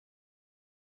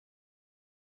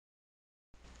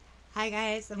Hi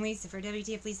guys, I'm Lisa for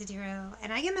wtfLisaTarot,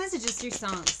 and I get messages through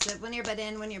songs. So when you're but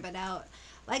in, when you're but out,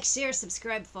 like, share,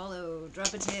 subscribe, follow,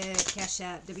 drop a tip,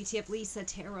 CashApp,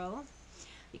 wtfLisaTarot.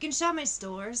 You can shop my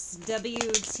stores,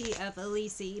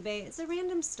 wtfLisa eBay. It's a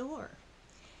random store.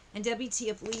 And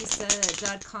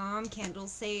wtfLisa.com, candle,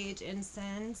 sage,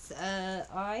 incense.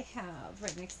 I have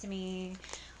right next to me,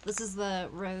 this is the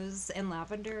rose and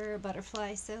lavender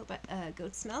butterfly soap,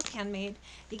 goat's milk, handmade.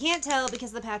 You can't tell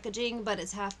because of the packaging, but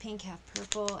it's half pink, half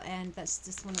purple, and that's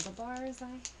just one of the bars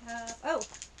I have. Oh,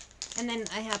 and then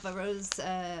I have a rose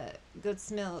goat's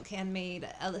milk handmade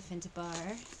elephant bar.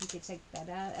 You can check that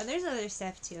out. And there's other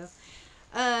stuff too.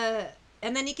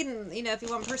 And then you can, if you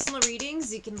want personal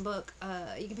readings, you can book,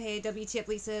 you can pay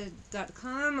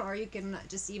wtfLisa.com, or you can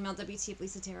just email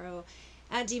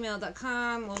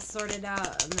wtfLisaTarot@gmail.com. We'll sort it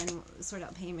out, and then sort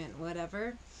out payment,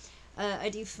 whatever. I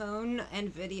do phone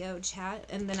and video chat,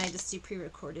 and then I just do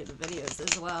pre-recorded videos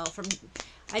as well.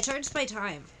 I charge by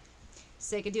time,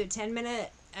 so I could do a 10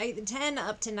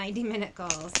 up to 90-minute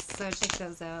calls, so check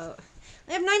those out.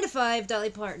 I have 9 to 5,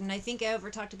 Dolly Parton. I think I over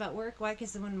talked about work. Why?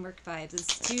 Because someone work vibes.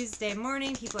 It's Tuesday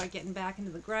morning. People are getting back into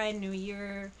the grind. New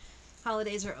year.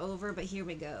 Holidays are over, but here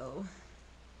we go.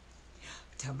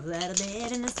 Tumble out of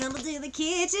bed and I stumble to the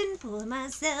kitchen. Pour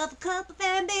myself a cup of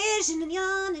ambition and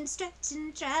yawn and stretch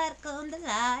and try to come to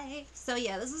life. So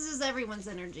yeah, this is just everyone's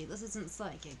energy. This isn't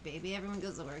psychic, baby. Everyone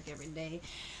goes to work every day.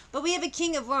 But we have a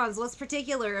King of Wands. What's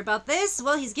particular about this?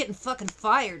 Well, he's getting fucking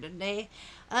fired today.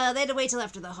 They had to wait till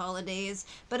after the holidays.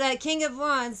 But King of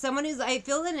Wands, someone who's, I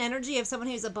feel an energy of someone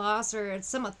who's a boss or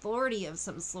some authority of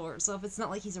some sort. So if it's not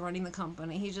like he's running the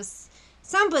company, he's just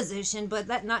some position, but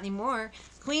that not anymore.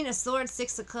 Queen of Swords,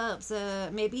 Six of Cups.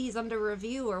 Maybe he's under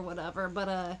review or whatever.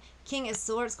 But King of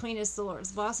Swords, Queen of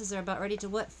Swords. Bosses are about ready to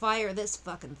what? Fire this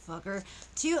fucking fucker.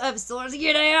 Two of Swords.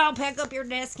 Get out. Pack up your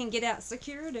desk and get out.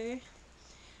 Security.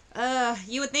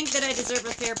 You would think that I deserve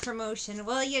a fair promotion.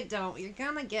 Well, you don't. You're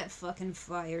gonna get fucking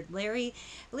fired. Leo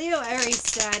Aries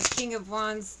sad, King of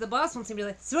Wands. The boss wants him to be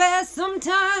like, swear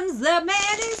sometimes the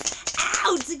man is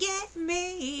out to get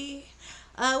me.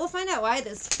 We'll find out why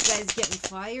this guy's getting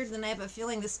fired. Then I have a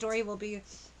feeling the story will be,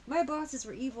 my bosses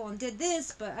were evil and did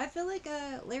this, but I feel like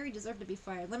Larry deserved to be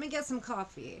fired. Let me get some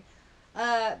coffee.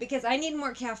 Because I need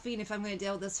more caffeine if I'm gonna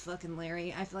deal with this fucking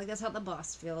Larry. I feel like that's how the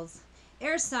boss feels.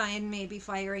 Air sign may be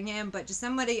firing him, but just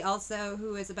somebody also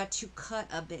who is about to cut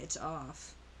a bitch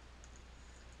off.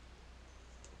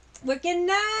 Working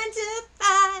 9 to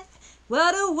 5.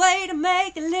 What a way to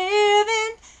make a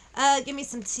living. Give me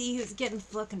some tea. Who's getting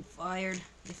fucking fired?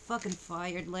 You're fucking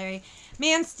fired, Larry.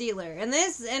 Man stealer. And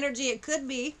this energy, it could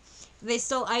be they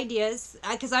stole ideas.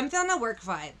 Because I'm feeling a work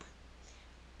vibe.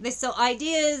 They stole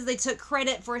ideas, they took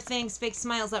credit for things, fake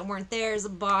smiles that weren't theirs,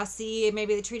 bossy,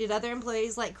 maybe they treated other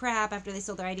employees like crap after they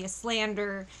stole their ideas,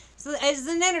 slander. So it's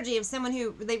an energy of someone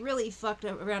who, they really fucked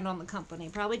around on the company.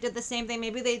 Probably did the same thing.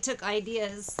 Maybe they took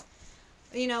ideas,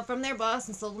 from their boss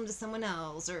and sold them to someone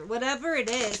else, or whatever it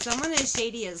is. Someone is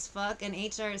shady as fuck, and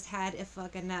HR has had a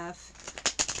fuck enough.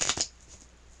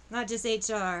 Not just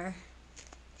HR.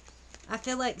 I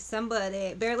feel like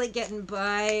somebody barely getting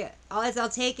by, all is all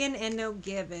taken and no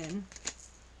given.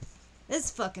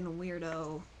 This fucking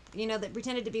weirdo, that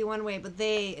pretended to be one way, but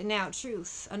now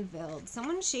truth unveiled.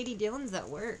 Someone's shady dealings at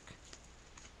work.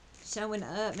 Showing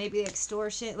up, maybe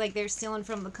extortion, like they're stealing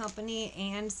from the company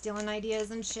and stealing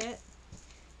ideas and shit.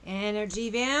 Energy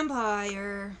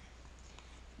vampire.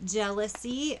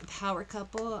 Jealousy, power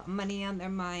couple, money on their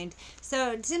mind.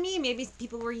 So to me, maybe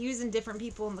people were using different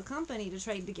people in the company to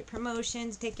try to get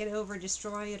promotions, take it over,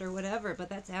 destroy it, or whatever. But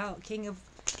that's out. King of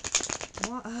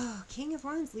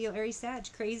Wands, Leo, Aries, Sag,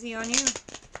 crazy on you.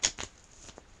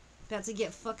 About to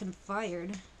get fucking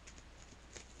fired.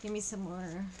 Give me some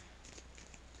more.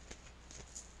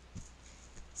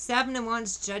 Seven of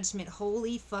Wands, Judgment.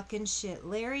 Holy fucking shit.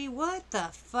 Larry, what the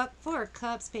fuck? 4 of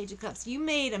Cups, Page of Cups. You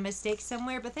made a mistake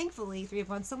somewhere, but thankfully, 3 of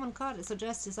Wands, someone caught it. So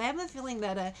justice. I have a feeling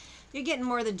that you're getting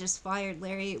more than just fired,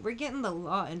 Larry. We're getting the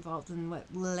law involved in what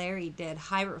Larry did.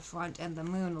 Hierophant and the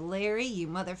moon. Larry, you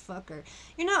motherfucker.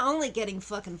 You're not only getting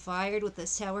fucking fired with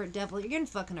this Tower Devil, you're getting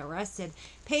fucking arrested.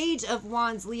 Page of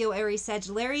Wands, Leo, Aries, Sag.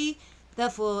 Larry, the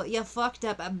fool, you fucked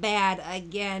up bad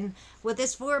again. With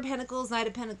this 4 of Pentacles, Knight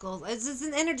of Pentacles. It's just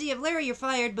an energy of Larry, you're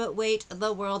fired, but wait,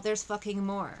 the world, there's fucking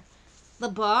more. The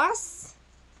boss?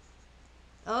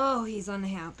 Oh, he's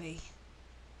unhappy.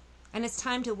 And it's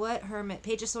time to what? Hermit.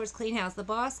 Page of Swords, Clean House. The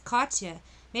boss caught you.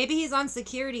 Maybe he's on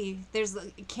security. There's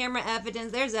camera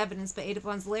evidence. There's evidence, but 8 of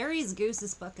Wands. Larry's goose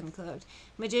is fucking cooked.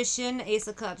 Magician, Ace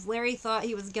of Cups. Larry thought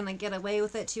he was going to get away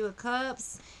with it. 2 of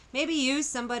Cups. Maybe you,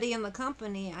 somebody in the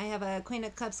company. I have a Queen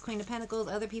of Cups, Queen of Pentacles,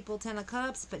 other people 10 of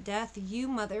Cups, but Death, you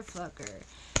motherfucker.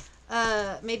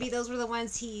 Maybe those were the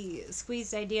ones he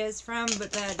squeezed ideas from,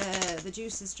 but that the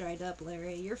juice is dried up,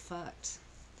 Larry. You're fucked.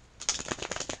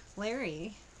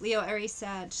 Larry, Leo, Aries,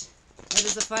 Sag. That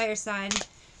is a fire sign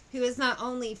who is not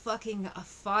only fucking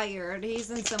fired,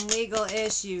 he's in some legal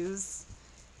issues.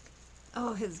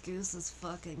 Oh, his goose is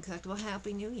fucking cooked. Well,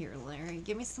 Happy New Year, Larry.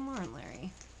 Give me some more,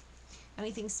 Larry.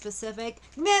 Anything specific?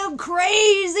 No,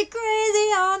 crazy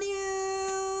on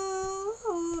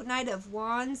you. Knight of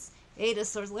Wands, Eight of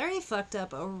Swords. Larry fucked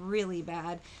up really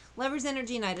bad. Lover's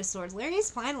energy, Knight of Swords.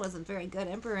 Larry's plan wasn't very good.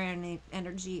 Emperor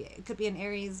energy. It could be an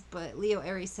Aries, but Leo,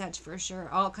 Aries, Sag for sure.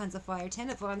 All kinds of fire. 10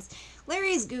 of Wands.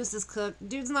 Larry's goose is cooked.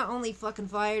 Dude's not only fucking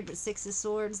fired, but 6 of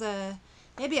Swords.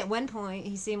 Maybe at one point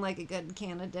he seemed like a good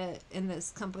candidate in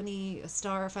this company. A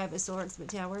star, 5 of Swords, but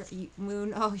Tower,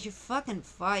 Moon. Oh, you're fucking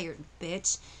fired,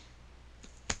 bitch.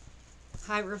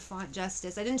 Hierophant,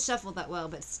 Justice. I didn't shuffle that well,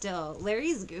 but still.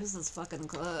 Larry's goose is fucking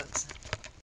cooked.